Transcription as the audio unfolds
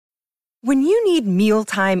When you need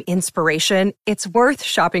mealtime inspiration, it's worth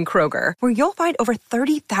shopping Kroger, where you'll find over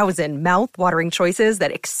 30,000 mouth-watering choices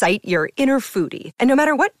that excite your inner foodie. And no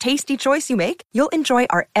matter what tasty choice you make, you'll enjoy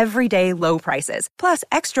our everyday low prices, plus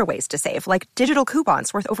extra ways to save, like digital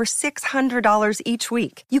coupons worth over $600 each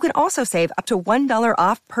week. You can also save up to $1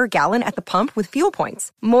 off per gallon at the pump with fuel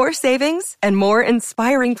points. More savings and more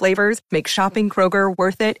inspiring flavors make shopping Kroger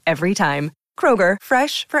worth it every time. Kroger,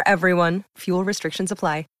 fresh for everyone. Fuel restrictions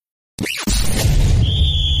apply.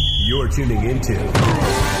 You're tuning into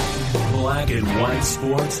Black and White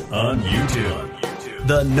Sports on YouTube.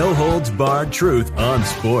 The no-holds-barred truth on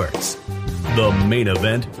sports. The main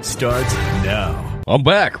event starts now. I'm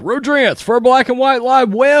back. Rodrance for Black and White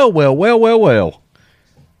Live. Well.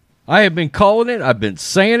 I have been calling it. I've been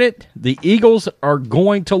saying it. The Eagles are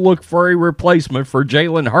going to look for a replacement for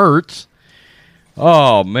Jalen Hurts.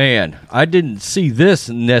 Oh, man. I didn't see this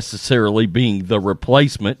necessarily being the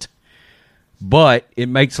replacement. But it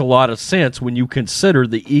makes a lot of sense when you consider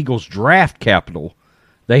the Eagles' draft capital.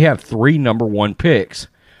 They have 3 number 1 picks.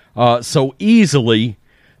 So easily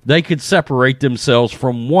they could separate themselves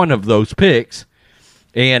from one of those picks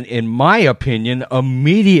and, in my opinion,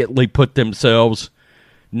 immediately put themselves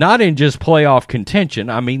not in just playoff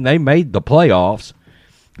contention. I mean, they made the playoffs,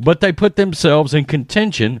 but they put themselves in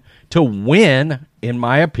contention to win, in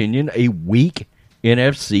my opinion, a weak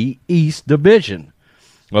NFC East division.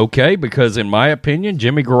 Okay, because in my opinion,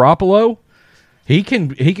 Jimmy Garoppolo, he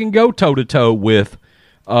can go toe-to-toe with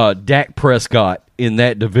Dak Prescott in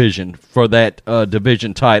that division for that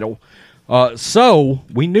division title. So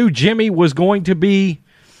we knew Jimmy was going to be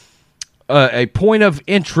a point of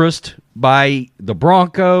interest by the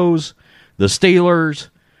Broncos, the Steelers,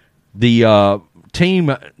 the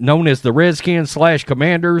team known as the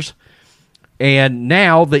Redskins/Commanders, and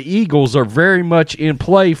now the Eagles are very much in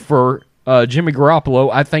play for Jimmy Garoppolo.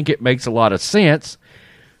 I think it makes a lot of sense.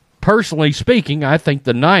 Personally speaking, I think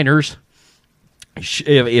the Niners,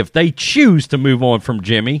 if they choose to move on from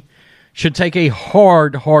Jimmy, should take a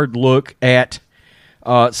hard look at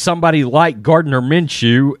somebody like Gardner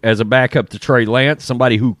Minshew as a backup to Trey Lance,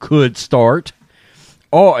 somebody who could start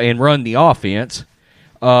and run the offense,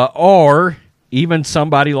 or even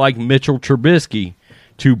somebody like Mitchell Trubisky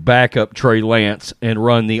to back up Trey Lance and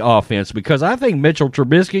run the offense, because I think Mitchell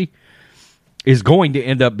Trubisky is going to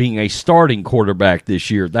end up being a starting quarterback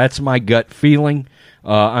this year. That's my gut feeling.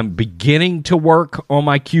 I'm beginning to work on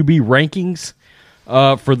my QB rankings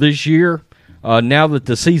for this year. Now that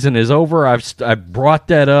the season is over, I've brought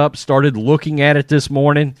that up, started looking at it this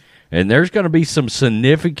morning, and there's going to be some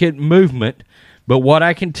significant movement. But what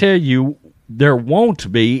I can tell you there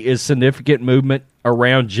won't be is significant movement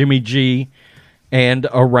around Jimmy G and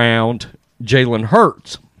around Jalen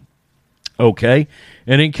Hurts. Okay?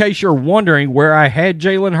 And in case you're wondering where I had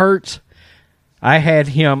Jalen Hurts, I had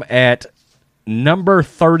him at number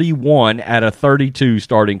 31 out of 32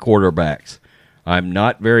 starting quarterbacks. I'm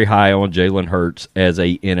not very high on Jalen Hurts as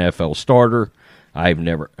a NFL starter. I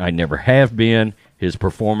never have been. His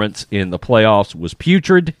performance in the playoffs was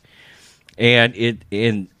putrid, and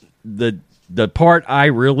the part I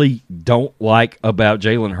really don't like about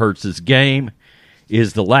Jalen Hurts' game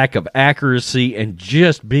is the lack of accuracy and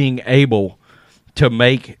just being able to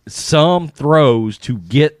make some throws to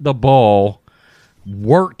get the ball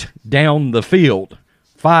worked down the field.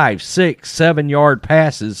 5, 6, 7 yard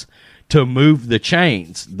passes to move the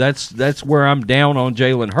chains. That's where I'm down on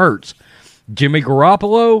Jalen Hurts. Jimmy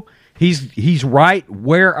Garoppolo, he's right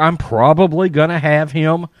where I'm probably going to have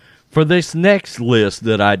him for this next list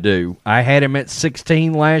that I do. I had him at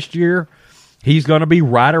 16 last year. He's going to be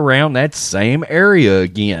right around that same area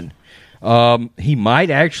again. He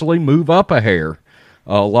might actually move up a hair.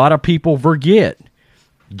 A lot of people forget.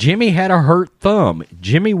 Jimmy had a hurt thumb.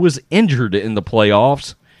 Jimmy was injured in the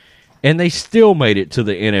playoffs, and they still made it to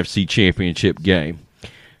the NFC Championship game.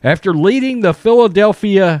 After leading the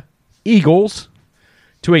Philadelphia Eagles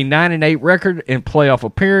to a 9-8 record and playoff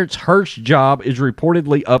appearance, Hurts' job is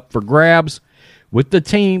reportedly up for grabs, with the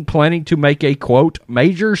team planning to make a, quote,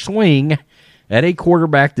 major swing at a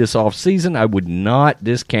quarterback this offseason. I would not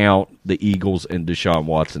discount the Eagles and Deshaun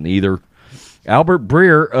Watson either. Albert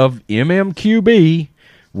Breer of MMQB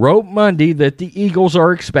wrote Monday that the Eagles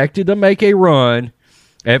are expected to make a run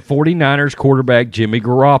at 49ers quarterback Jimmy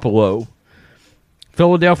Garoppolo.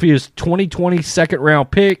 Philadelphia's 2020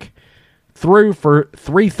 second-round pick threw for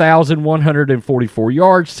 3,144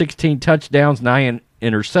 yards, 16 touchdowns, 9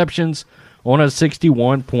 interceptions on a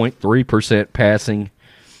 61.3%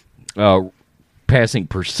 passing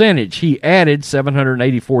percentage. He added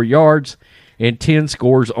 784 yards and 10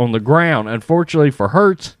 scores on the ground. Unfortunately for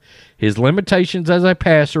Hurts, His limitations as a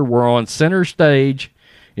passer were on center stage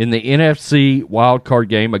in the NFC wildcard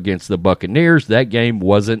game against the Buccaneers. That game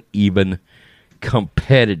wasn't even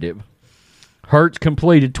competitive. Hurts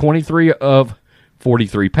completed 23 of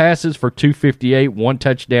 43 passes for 258, 1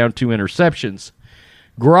 touchdown, 2 interceptions.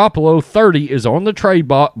 Garoppolo, 30, is on the trade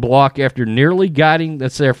block after nearly guiding the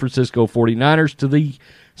San Francisco 49ers to the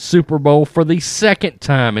Super Bowl for the second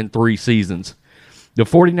time in 3 seasons. The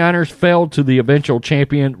 49ers fell to the eventual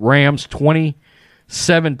champion Rams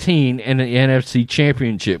 2017 in the NFC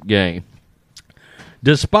Championship game.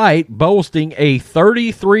 Despite boasting a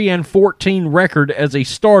 33-14 record as a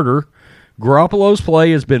starter, Garoppolo's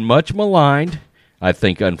play has been much maligned, I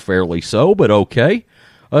think unfairly so, but okay.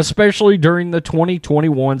 Especially during the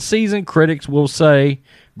 2021 season, critics will say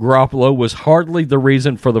Garoppolo was hardly the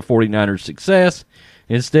reason for the 49ers' success,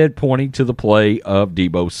 instead pointing to the play of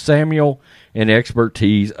Deebo Samuel and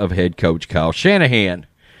expertise of head coach Kyle Shanahan.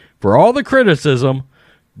 For all the criticism,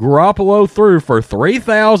 Garoppolo threw for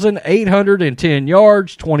 3,810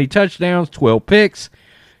 yards, 20 touchdowns, 12 picks,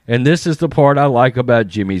 and this is the part I like about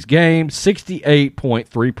Jimmy's game,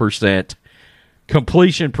 68.3%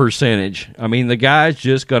 completion percentage. I mean, the guy's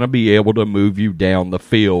just going to be able to move you down the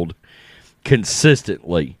field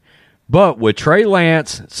consistently. But with Trey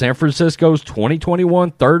Lance, San Francisco's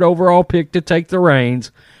 2021 third overall pick to take the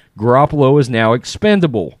reins, Garoppolo is now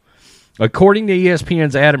expendable. According to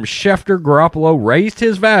ESPN's Adam Schefter, Garoppolo raised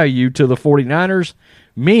his value to the 49ers,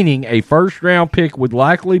 meaning a first-round pick would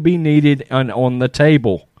likely be needed and on the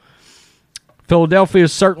table. Philadelphia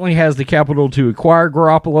certainly has the capital to acquire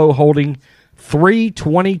Garoppolo, holding 3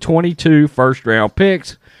 2022 first-round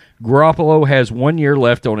picks. Garoppolo has 1 year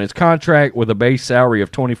left on his contract with a base salary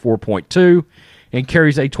of $24.2 and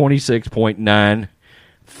carries a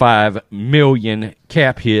 $26.95 million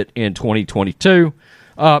cap hit in 2022.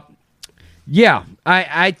 I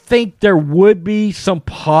think there would be some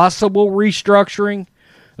possible restructuring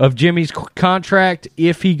of Jimmy's contract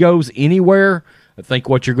if he goes anywhere. I think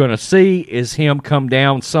what you're going to see is him come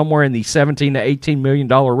down somewhere in the $17 to $18 million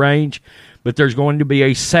range, but there's going to be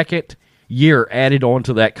a second year added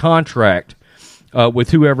onto that contract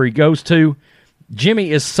with whoever he goes to.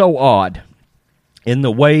 Jimmy is so odd in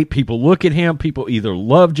the way people look at him. People either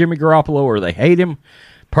love Jimmy Garoppolo or they hate him.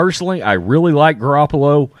 Personally, I really like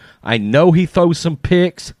Garoppolo. I know he throws some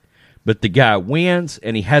picks, but the guy wins,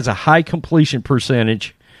 and he has a high completion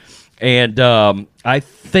percentage. And I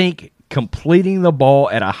think completing the ball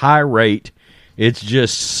at a high rate, it's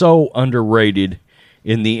just so underrated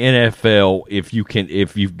in the NFL. If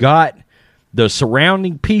you've got the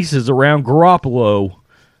surrounding pieces around Garoppolo,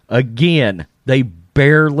 again, they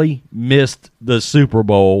barely missed the Super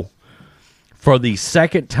Bowl for the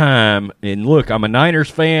second time. And look, I'm a Niners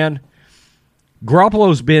fan.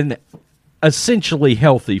 Garoppolo's been essentially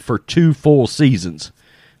healthy for 2 full seasons,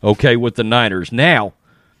 okay, with the Niners. Now,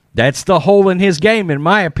 that's the hole in his game, in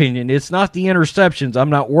my opinion. It's not the interceptions. I'm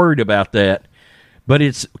not worried about that. But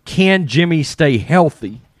it's, can Jimmy stay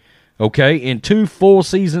healthy? Okay, in 2 full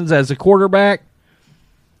seasons as a quarterback,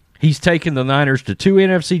 he's taken the Niners to 2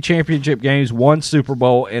 NFC Championship games, 1 Super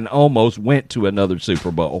Bowl, and almost went to another Super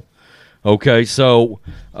Bowl. Okay, so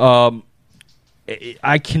I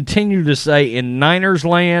continue to say, in Niners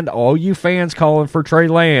land, all you fans calling for Trey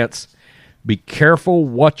Lance, be careful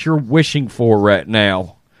what you're wishing for right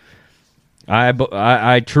now.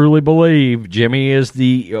 I truly believe Jimmy is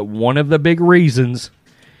the one of the big reasons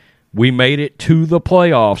we made it to the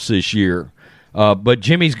playoffs this year. But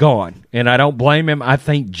Jimmy's gone, and I don't blame him. I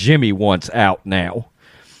think Jimmy wants out now.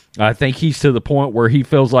 I think he's to the point where he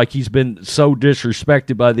feels like he's been so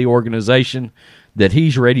disrespected by the organization that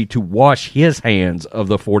he's ready to wash his hands of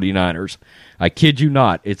the 49ers. I kid you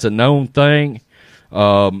not. It's a known thing.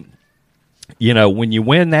 You know, when you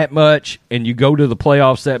win that much and you go to the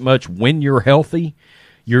playoffs that much, when you're healthy,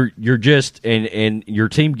 you're just, and your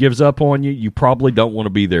team gives up on you, you probably don't want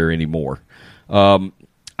to be there anymore.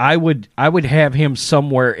 I would have him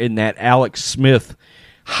somewhere in that Alex Smith,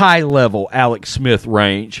 high-level Alex Smith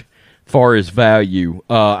range far as value.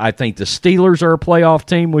 I think the Steelers are a playoff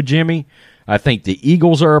team with Jimmy. I think the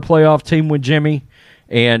Eagles are a playoff team with Jimmy.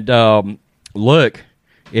 And look,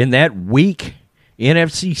 in that weak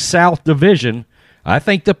NFC South division, I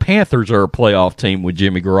think the Panthers are a playoff team with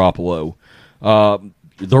Jimmy Garoppolo.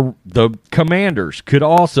 The Commanders could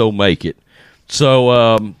also make it.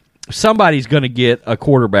 So somebody's going to get a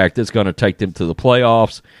quarterback that's going to take them to the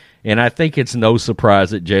playoffs, and I think it's no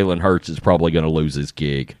surprise that Jalen Hurts is probably going to lose his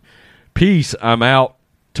gig. Peace. I'm out.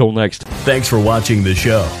 Till next time. Thanks for watching the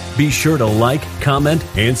show. Be sure to like, comment,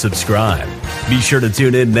 and subscribe. Be sure to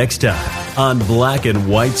tune in next time on Black and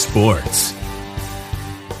White Sports.